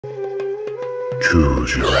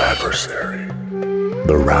Choose your adversary.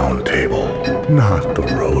 The round table, not the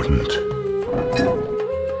rodent.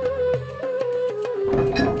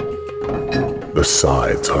 The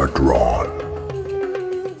sides are drawn.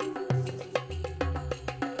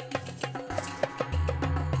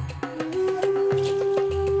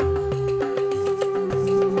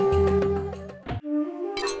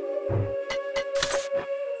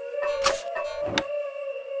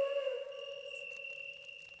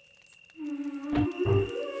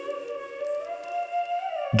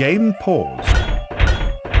 Game paused.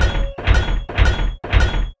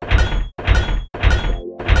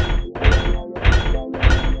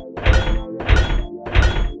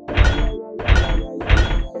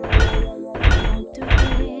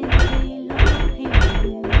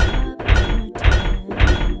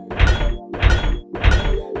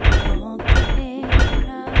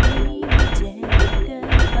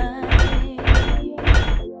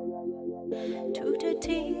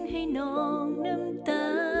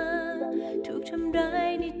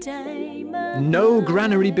 No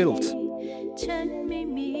granary built.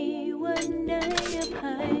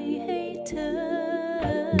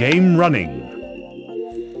 Game running.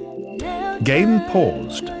 Game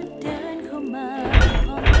paused.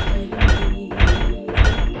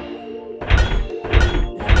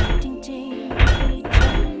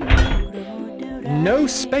 No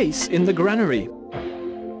space in the granary.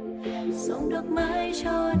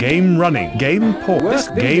 Game running. Game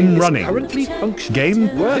paused. Game running. Currently functioning.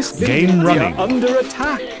 Game running. Under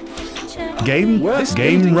attack. Game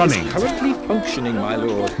running. Currently functioning, my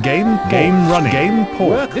lord. Game running. Game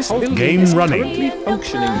paused. Game running. Currently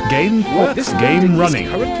functioning. Game paused. Game running.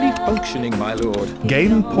 Currently functioning, my lord.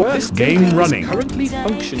 Game paused. Game running. Currently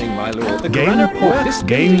functioning, my lord. Game paused.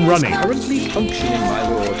 Game running. Currently functioning, my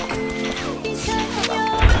lord.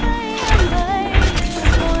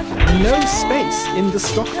 No space in the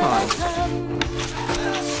stockpile.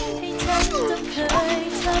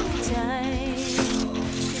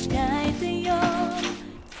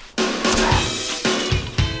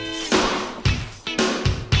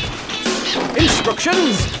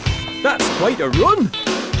 Instructions! That's quite a run!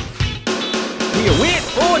 We await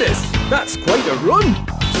orders! That's quite a run!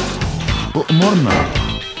 أؤمرنا.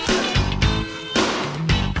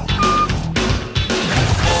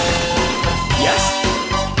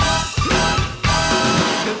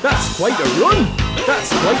 That's quite a run! That's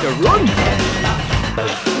quite a run!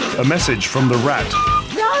 A message from the rat.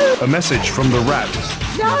 No! A message from the rat.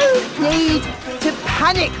 No need to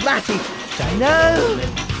panic, Ratty. No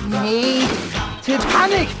need to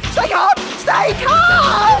panic. Stay calm! Stay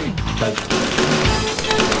calm!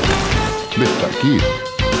 بالتأكيد.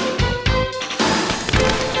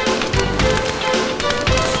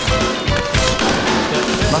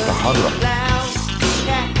 نتحرك.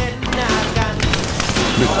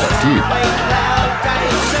 بالتأكيد.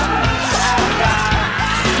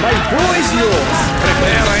 My boy is yours!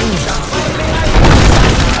 Preparing!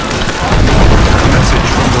 A message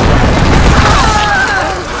from the rat.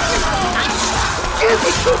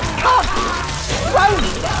 Stupid good cock! Won't!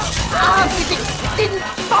 Didn't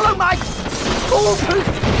follow my foolproof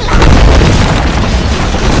plan!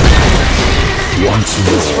 Once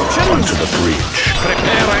more onto the breach.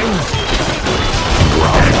 Preparing!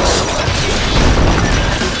 Rise.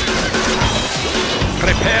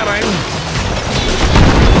 Preparing!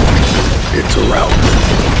 It's a rout.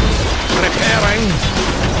 Preparing!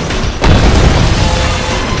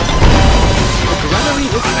 The granary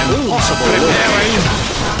is impossible. Preparing!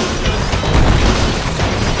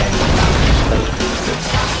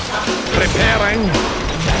 Preparing!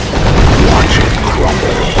 Watch it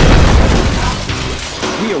crumble.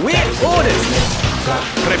 We await orders!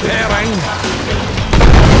 Preparing!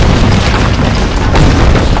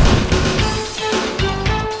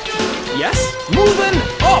 Yes, moving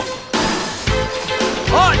off!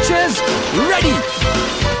 Archers, ready!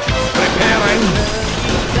 Preparing!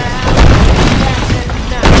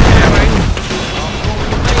 Preparing!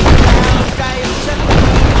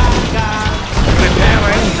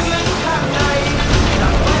 Preparing!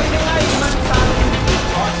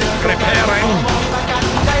 Preparing!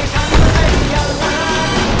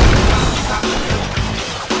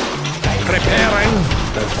 Preparing!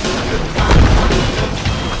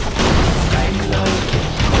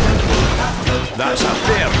 That's a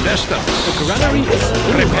fair distance. The granary is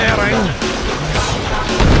preparing.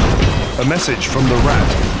 A message from the rat.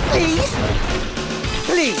 Please!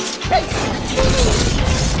 Please! Hey, please!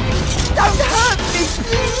 Don't hurt me,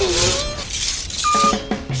 please!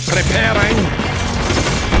 Preparing.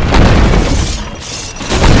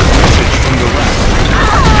 A message from the rat.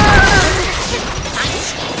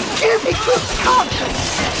 stupid good cock!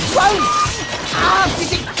 Won't ask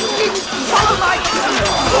if it didn't follow my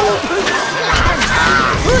foolproof plan!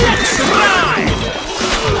 Let's ride!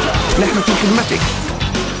 نحن في خدمتك.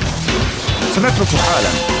 سنترك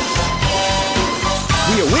حالا.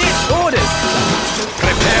 We await orders.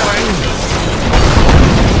 Preparing.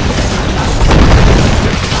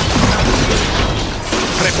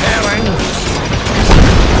 Preparing.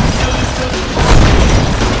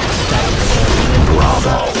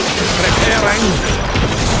 Bravo. Preparing.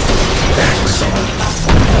 Excellent.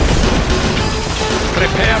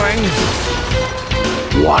 Preparing.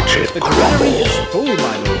 Watch it The granary crumble. is full,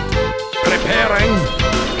 my lord. Preparing.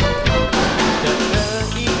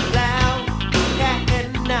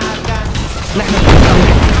 نحن في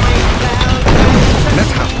خدمتك.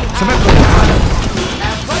 نزحف. سنترك حالا.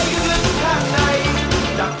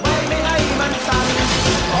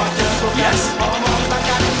 Yes.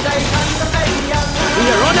 We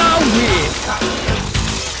are on our way.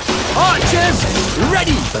 Archers,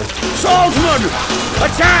 ready. Swordsmen,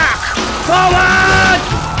 attack! Forward!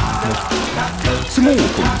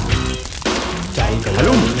 سموكم.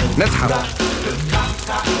 هلم. نزحف.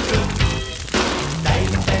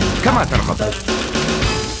 كما ترغب.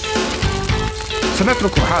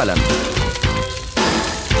 سنترك حالا.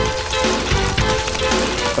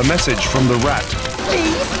 A message from the rat.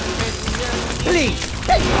 Please! Please!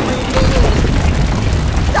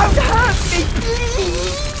 Don't hurt me,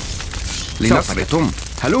 please! لنصرتم.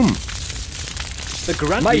 هلم. The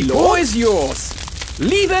granary law is yours.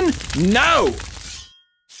 Leaving now.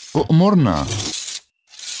 أؤمرنا.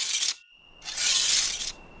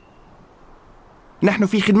 نحن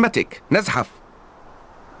في خدمتك. نزحف.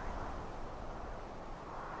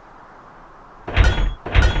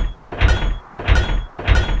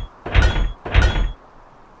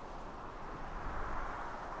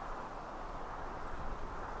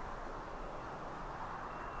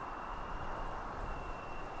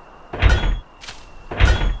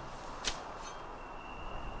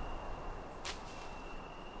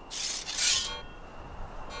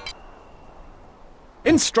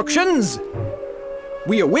 Instructions.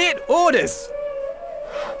 We await orders.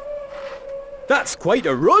 That's quite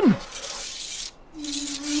a run.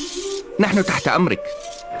 نحن تحت أمرك.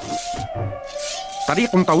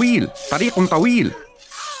 طريق طويل. طريق طويل.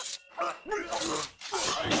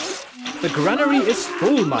 The granary is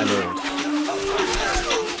full, my lord.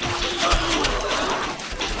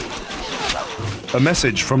 A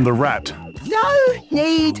message from the rat. No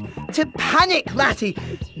need to panic, Ratty.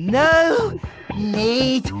 No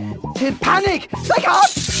need to panic. They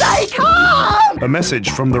can't! They can't! A message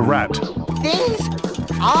from the rat. Things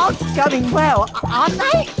aren't going well, aren't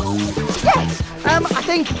they? Yes, I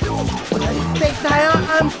think they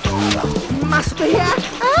are, must be,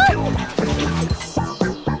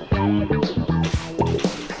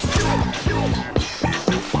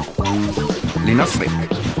 لنصرك.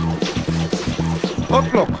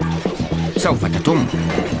 اطلق. سوف تتم.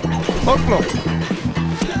 اطلق.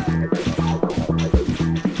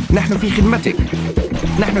 نحن في خدمتك.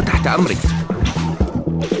 نحن تحت أمرك.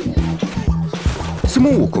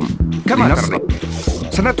 سموكم. كما ترغب.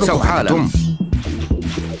 سنترك حالا.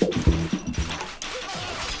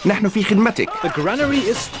 نحن في خدمتك. The granary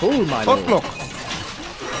is full, my lord. اطلق.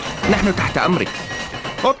 نحن تحت أمرك.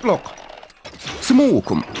 اطلق.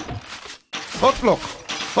 سموكم. اطلق.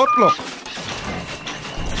 اطلق.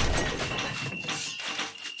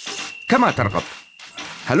 كما ترغب.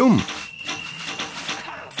 هلم.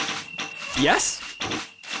 Yes.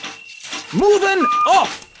 Moving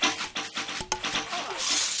off.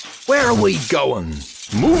 Where are we going?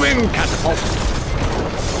 Moving catapult.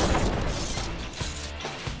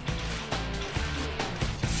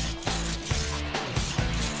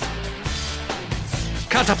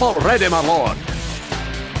 Catapult ready, my lord.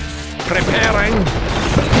 Preparing.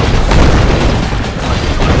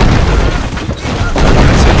 A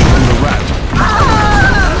message from the rat.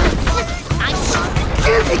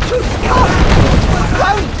 stupid good cock!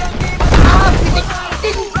 Won't ask if it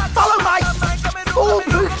didn't follow my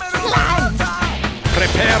foolproof plan!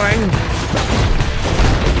 Preparing.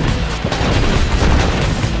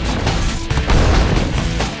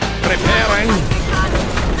 Preparing.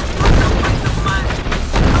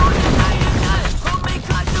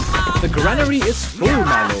 The granary is full,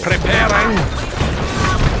 my lord. Preparing.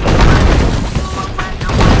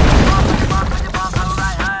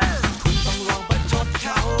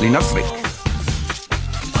 لنصرك.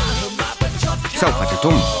 سوف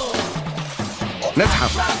تتم.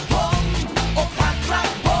 نزحف.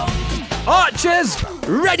 Archers,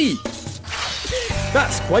 ready!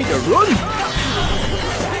 That's quite a run!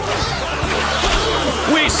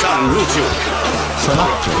 We salute you.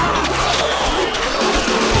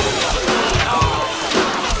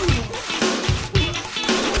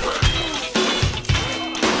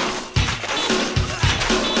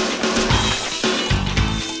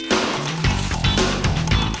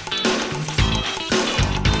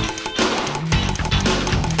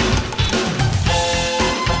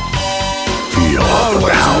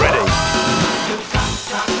 Always ready.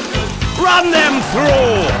 Run them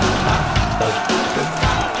through.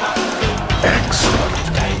 Excellent.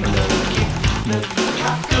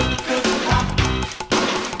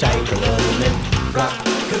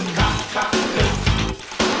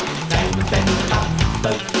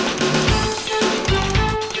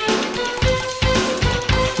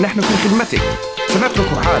 نحن في خدمتك.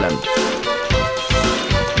 سنترك حالا.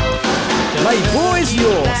 My bow is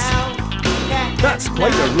yours. That's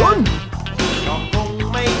quite a run.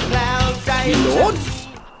 Me lord,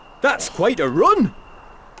 that's quite a run.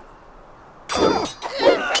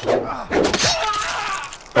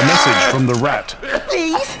 A message from the rat.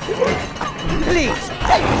 Please! Please!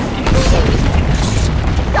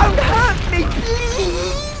 Don't hurt me,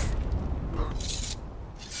 please!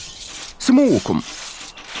 سموكم.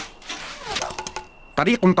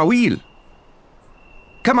 طريق طويل.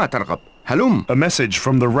 كما ترغب. هلم. A message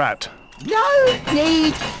from the rat. No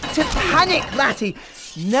need to panic, Ratty.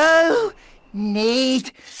 No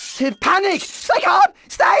need to panic. Stay calm!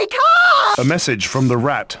 Stay calm! A message from the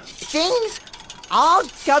rat. Things are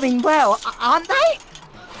going well, aren't they?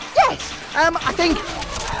 Yes. I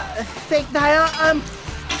think they are.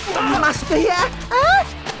 Must be.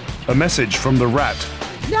 A message from the rat.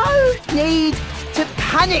 No need to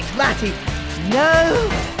panic, Ratty. No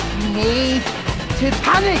need to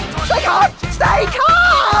panic. Stay calm! Stay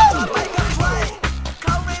calm!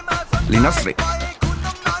 لنسرق.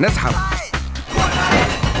 نزحف.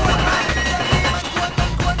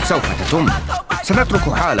 سوف تتم. سنترك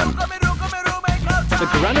حالا. The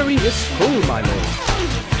granary is full, my lord.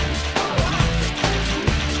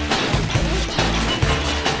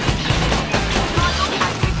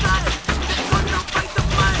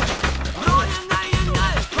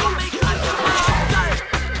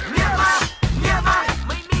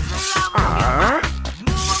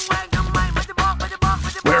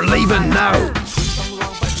 We're leaving now.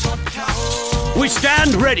 We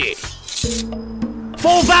stand ready.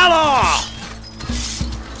 For valor!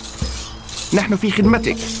 نحن في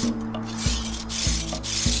خدمتك.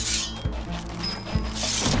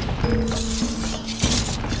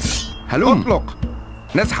 هلم. اطلق.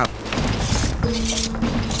 نزحف.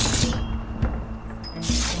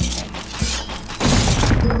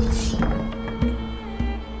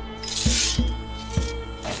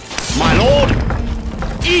 My lord,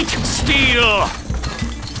 eat steel!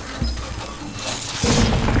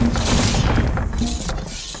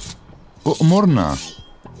 أؤمرنا.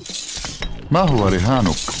 ما هو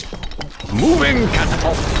رهانك؟ Moving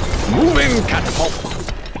catapult! Moving catapult!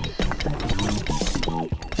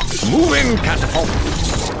 Moving catapult!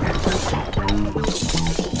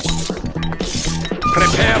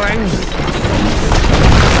 Preparing!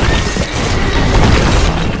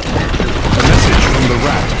 A message from the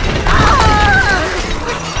rat.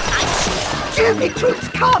 Stupid troops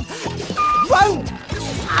can't, won't,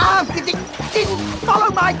 didn't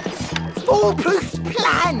follow my foolproof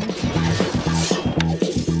plan.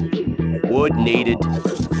 Wood needed.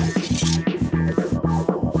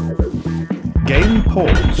 Game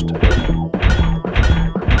paused.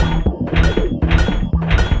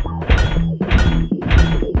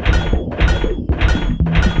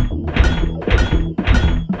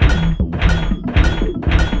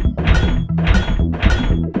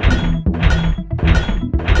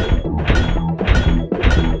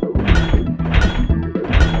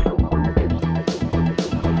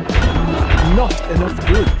 Not enough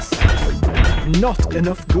goods. Not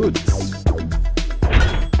enough goods.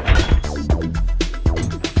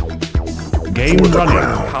 Game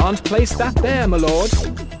running. Can't place that there, my lord.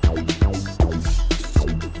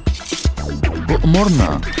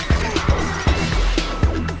 أؤمرنا.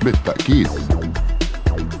 بالتأكيد.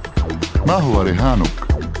 ما هو رهانك؟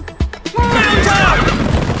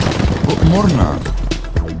 أؤمرنا.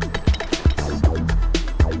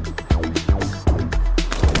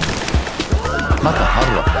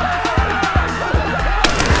 نتحرك.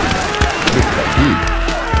 بالتأكيد.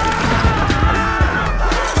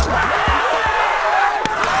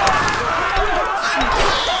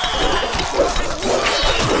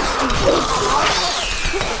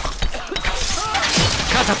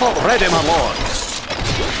 Catapult ready, my lord.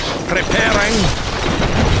 Preparing.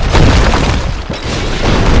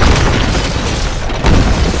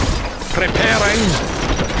 Preparing.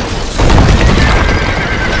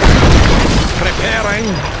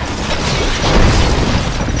 Preparing.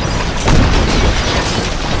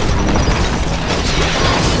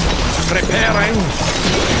 Preparing.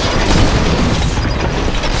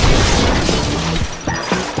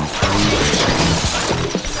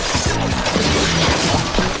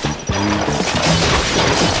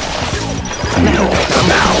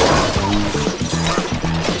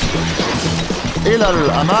 إلى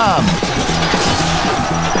الأمام.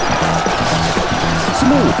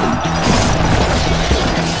 سموكم.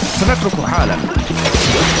 سنترك حالا.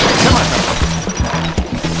 كما ترغب.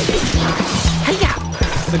 هيا.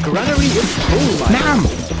 The granary is full, my نعم.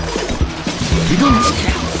 بدون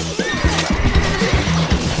مشكلة.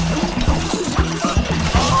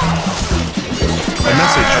 A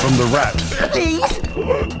message from the rat. Please?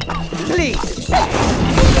 Please?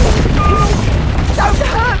 Don't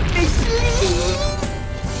hurt me, please!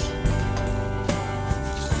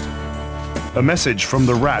 A message from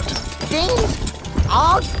the rat. Things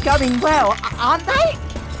are going well, aren't they?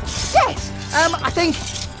 Yes, I think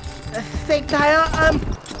they are,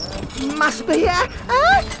 must be,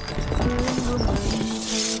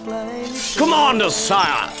 Commander,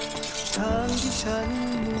 sire.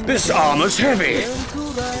 This armor's heavy.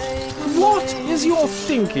 What is your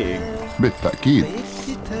thinking? بالتأكيد.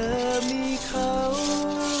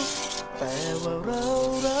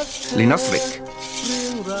 لنصرك.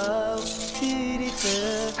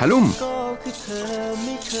 هلم.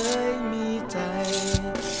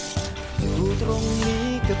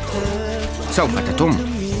 سوف تتم.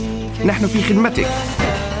 نحن في خدمتك.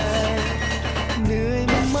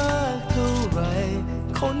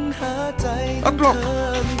 اطلق.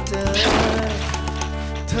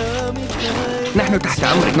 نحن تحت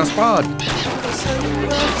أمرك نصطاد.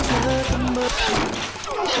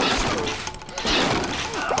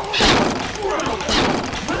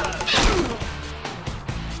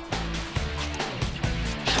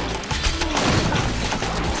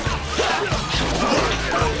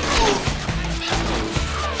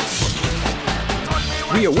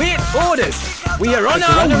 We await orders. We are on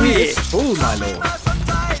our way. Full, my lord.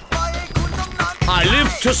 I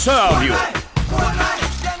live to serve you.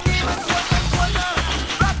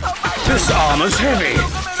 This armor's heavy.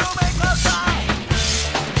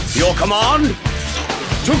 Your command?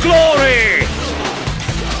 To glory!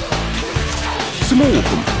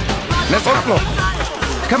 سموكم. اطلق.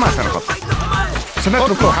 كما ترغب.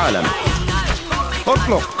 سنترك حالا.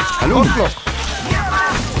 اطلق. هلم. اطلق.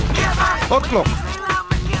 اطلق.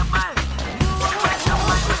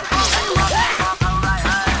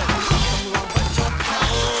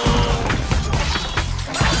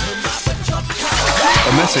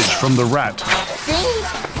 A message from the rat. things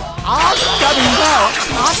are going well,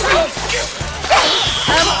 aren't they?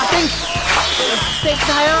 I think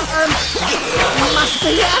they are, must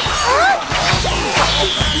be,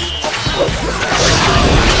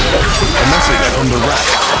 A message from the rat.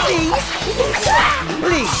 Please?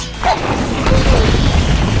 Please?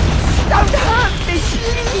 Don't hurt me,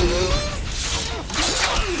 please!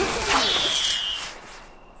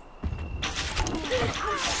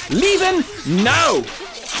 Leaving now!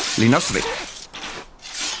 لنصرك.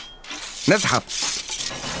 نذهب.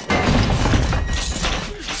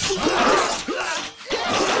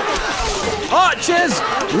 Archers,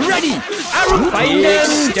 ready! Arrow find them!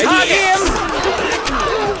 Target!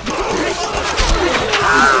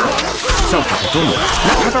 سوف تتم.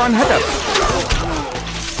 نبحث عن هدف.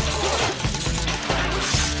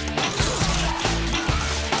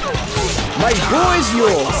 My bow is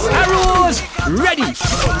yours! Arrows, ready!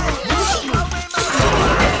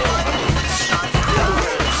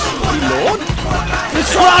 Lord?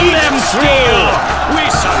 Run them still! We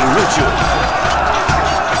salute you!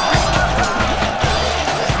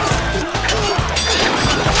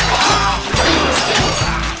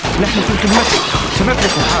 نحن في خدمتك.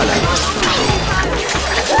 سنترك حالا.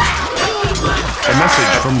 A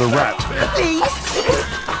message from the rat. Please?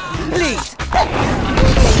 Please?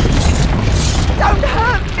 Don't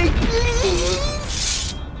hurt me,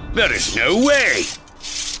 please! There is no way!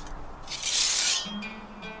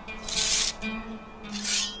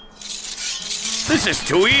 This is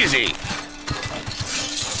too easy!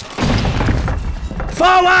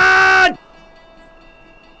 Forward!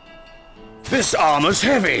 This armor's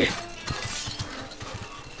heavy!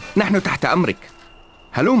 نحن تحت أمرك.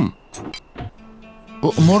 هلم.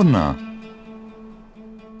 أؤمرنا.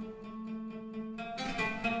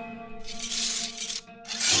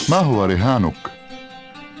 ما هو رهانك؟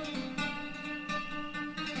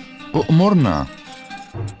 أؤمرنا.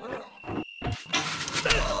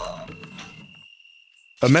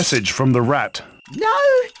 A message from the rat. No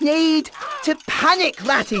need to panic,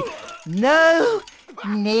 Ratty. No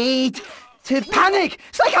need to panic.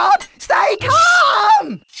 Stay calm! Stay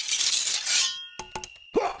calm!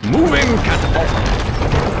 Moving catapult.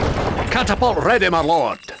 Catapult ready, my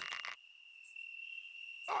lord.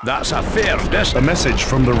 That's a fair distance. A message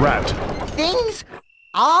from the rat. Things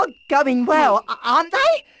are going well, aren't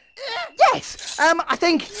they? Yes. I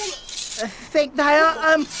think they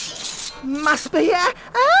are. Must be.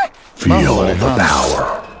 Feel the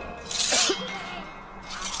power.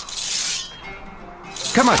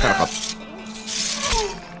 كما ترغب.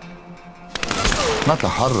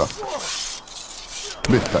 نتحرك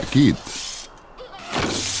بالتأكيد.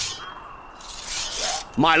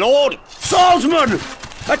 My lord, swordsman,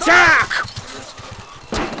 attack!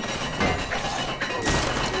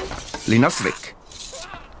 لنصرك.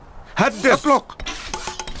 هدد. اطلق.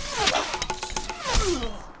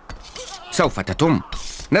 سوف تتم.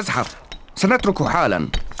 نزحف. سنترك حالا.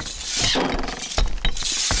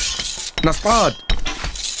 نصطاد.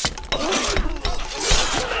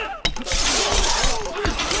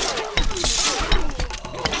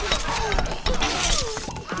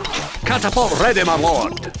 Catapult ready, my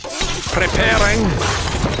lord. Preparing.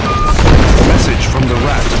 Message from the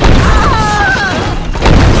rat.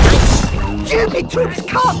 Stupid troops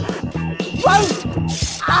won't.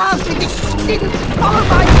 Didn't follow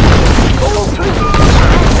my call to.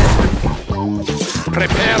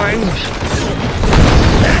 Preparing.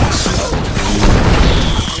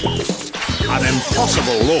 An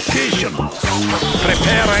impossible location.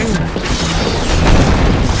 Preparing.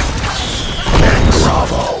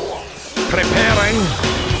 Bravo. Preparing.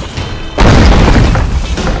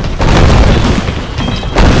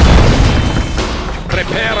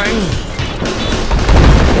 Preparing.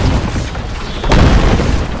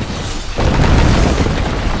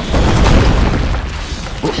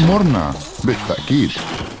 أؤمرنا بالتأكيد.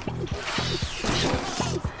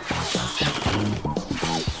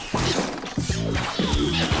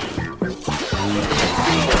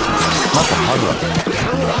 نتحرك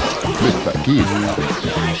بالتأكيد.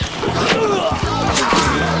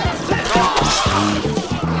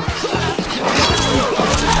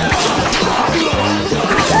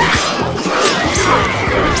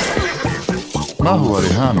 ما هو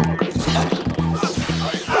رهانك؟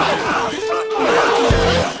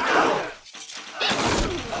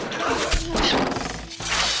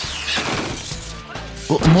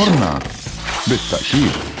 أؤمرنا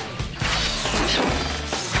بالتأكيد.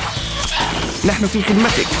 نحن في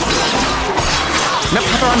خدمتك.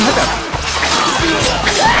 نبحث عن هدف.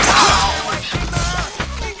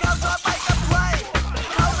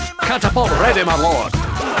 Catapult ready, my lord.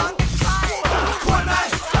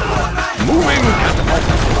 Moving catapult.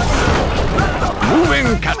 Moving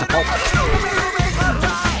catapult.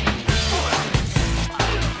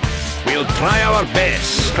 We'll try our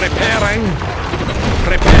best. Preparing.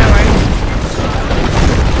 Preparing.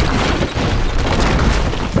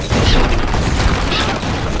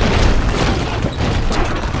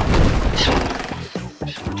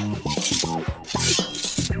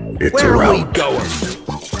 It's Where a are we rout. going?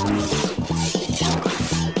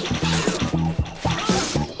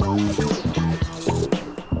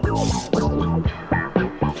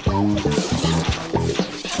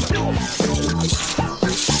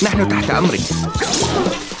 نحن تحت أمرك.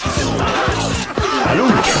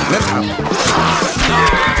 هلوم نذهب.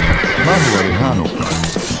 ما هو رهانك؟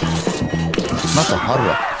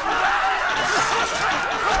 نتحرك.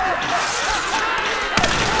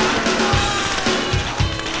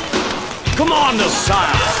 Commander,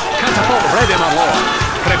 sire. Catapult ready, my lord.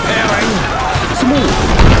 Preparing. Smooth.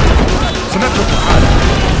 سنترك حالا.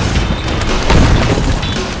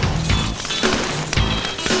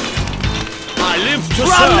 I live to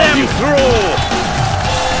serve them you. Through.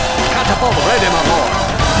 Catapult ready, my lord.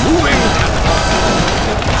 Moving catapult.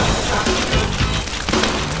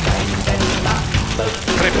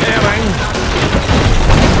 Preparing.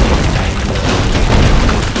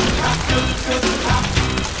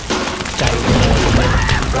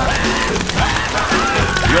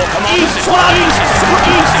 Your command is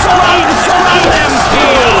surround them,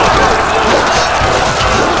 kill.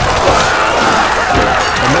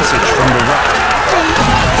 A message from the rat.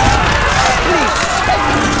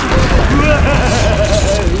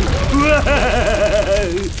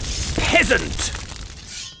 Peasant!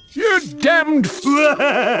 You damned